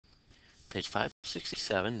Page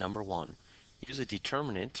 567, number 1. Use a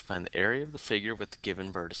determinant to find the area of the figure with the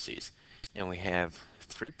given vertices. And we have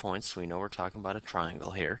 3 points, so we know we're talking about a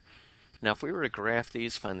triangle here. Now if we were to graph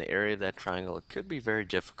these, find the area of that triangle, it could be very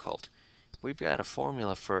difficult. We've got a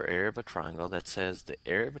formula for area of a triangle that says the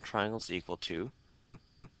area of a triangle is equal to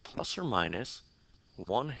plus or minus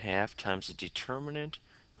 1/2 times the determinant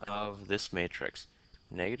of this matrix.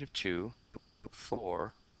 -2,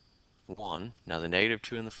 4, 1. Now the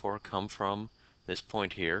 -2 and the 4 come from this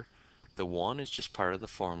point here. The 1 is just part of the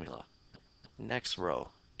formula. Next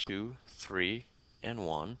row, 2, 3, and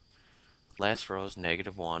 1. Last row is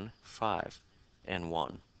 -1, 5, and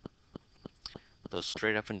 1. Those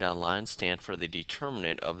straight up and down lines stand for the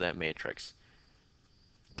determinant of that matrix.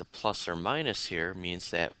 The plus or minus here means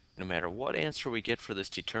that no matter what answer we get for this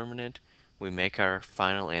determinant, we make our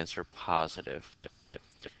final answer positive.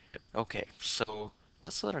 Okay, so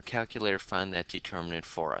let's let our calculator find that determinant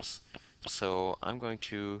for us. So I'm going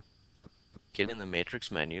to get in the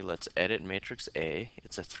matrix menu. Let's edit matrix A.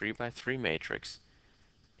 It's a 3 by 3 matrix.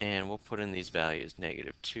 And we'll put in these values,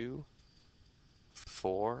 -2,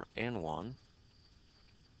 4, and 1,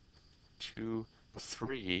 2,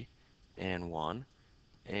 3, and 1,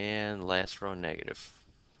 and last row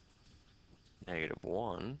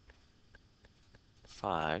 -1,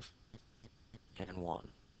 5, and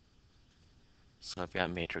 1. So I've got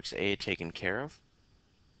matrix A taken care of.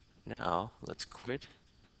 Now let's quit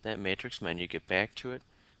that matrix menu, get back to it,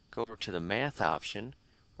 go over to the math option,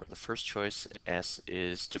 where the first choice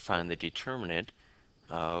is to find the determinant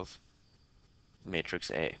of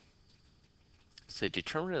matrix A. So the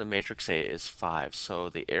determinant of the matrix A is 5, so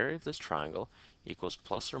the area of this triangle equals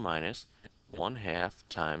plus or minus 1/2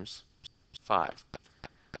 times 5.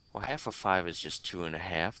 Well, half of 5 is just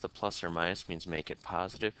 2.5. The plus or minus means make it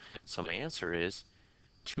positive, so my answer is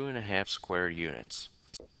 2.5 square units.